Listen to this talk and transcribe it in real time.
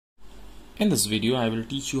In this video, I will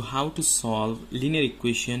teach you how to solve linear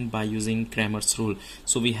equation by using Cramer's rule.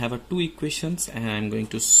 So we have two equations and I'm going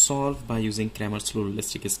to solve by using Cramer's rule.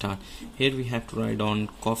 Let's take a start. Here we have to write on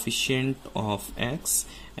coefficient of x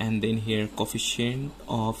and then here coefficient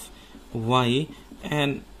of y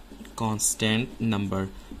and constant number.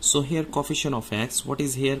 So here coefficient of x, what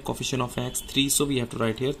is here coefficient of x? 3, so we have to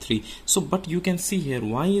write here 3. So but you can see here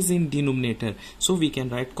y is in denominator, so we can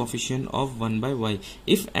write coefficient of 1 by y.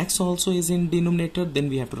 If x also is in denominator, then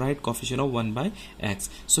we have to write coefficient of 1 by x.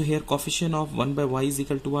 So here coefficient of 1 by y is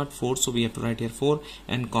equal to what? 4, so we have to write here 4,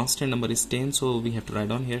 and constant number is 10, so we have to write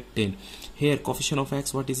on here 10. Here coefficient of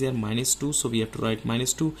x, what is here? -2, so we have to write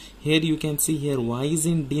 -2. Here you can see here y is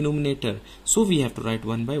in denominator, so we have to write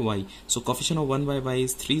 1 by y. So coefficient of 1 by y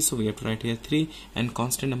is 3, so we have to write here 3, and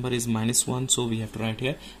constant number is -1, so we have to write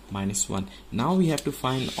here -1. Now we have to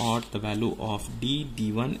find out the value of d,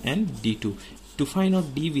 d1 and d2. To find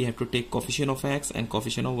out d, we have to take coefficient of x and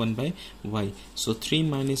coefficient of 1 by y. So 3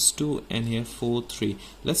 minus 2 and here 4, 3.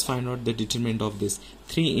 Let's find out the determinant of this.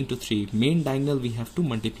 3 into 3. Main diagonal we have to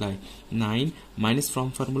multiply. 9 minus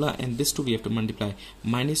from formula and this 2 we have to multiply.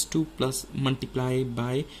 -2 plus multiply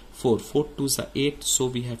by 4. 4 2s are 8. So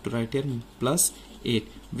we have to write here plus 8,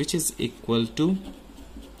 which is equal to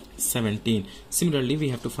 17. Similarly, we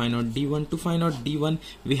have to find out d1. To find out d1,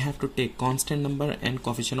 we have to take constant number and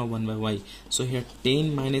coefficient of 1 by y. So here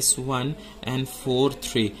 10 minus 1 and 4,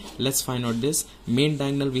 3. Let's find out this. Main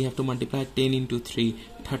diagonal we have to multiply. 10 into 3,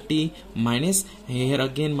 30 minus here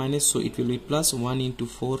again minus, so it will be plus 1 into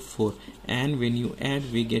 4, 4, and when you add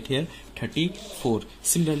we get here 34.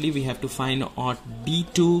 Similarly, we have to find out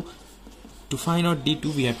d2. To find out d2,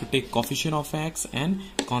 we have to take coefficient of x and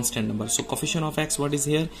constant number. So coefficient of x, what is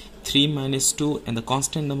here? 3 minus 2, and the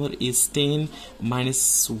constant number is 10 minus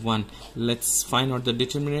 1. Let's find out the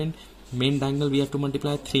determinant. Main diagonal we have to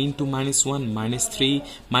multiply. 3 into -1, -3,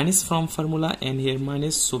 minus from formula, and here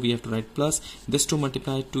minus, so we have to write plus. This to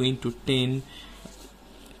multiply. 2 into 10,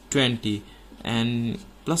 20, and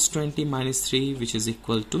plus 20 minus 3, which is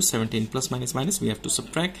equal to 17. Plus minus minus, we have to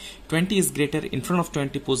subtract. 20 is greater in front of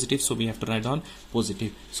 20 positive, so we have to write on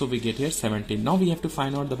positive, so we get here 17. Now we have to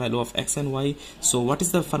find out the value of x and y. So what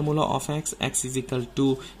is the formula of x? X is equal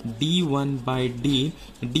to d1 by d.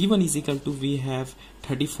 D1 is equal to, we have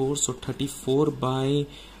 34, so 34 by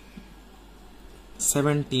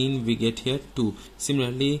 17, we get here 2.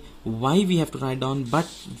 Similarly, y we have to write down, but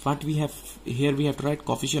what we have here, we have to write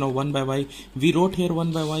coefficient of 1 by y. We wrote here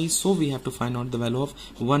 1 by y, so we have to find out the value of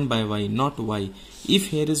 1 by y, not y. If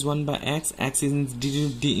here is 1 by x, x is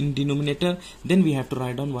in denominator, then we have to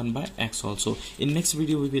write down 1 by x also. In next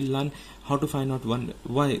video, we will learn how to find out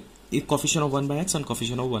coefficient of 1 by x and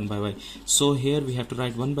coefficient of 1 by y. So here we have to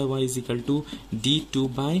write 1 by y is equal to d2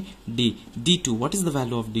 by d. D2, what is the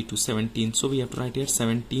value of d2? 17. So we have to write here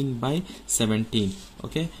 17 by 17,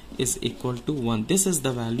 okay, is equal to 1. This is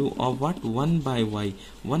the value of what? 1 by y.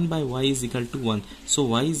 1 by y is equal to 1. So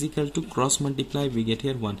y is equal to, cross multiply, we get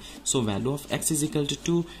here 1. So value of x is equal to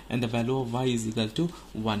 2 and the value of y is equal to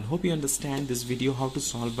 1. Hope you understand this video how to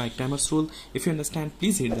solve by Cramer's rule. If you understand,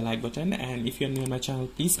 please hit the like button, and if you are new on my channel,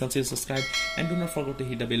 please consider subscribe, and do not forget to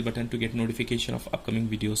hit the bell button to get notification of upcoming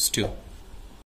videos too.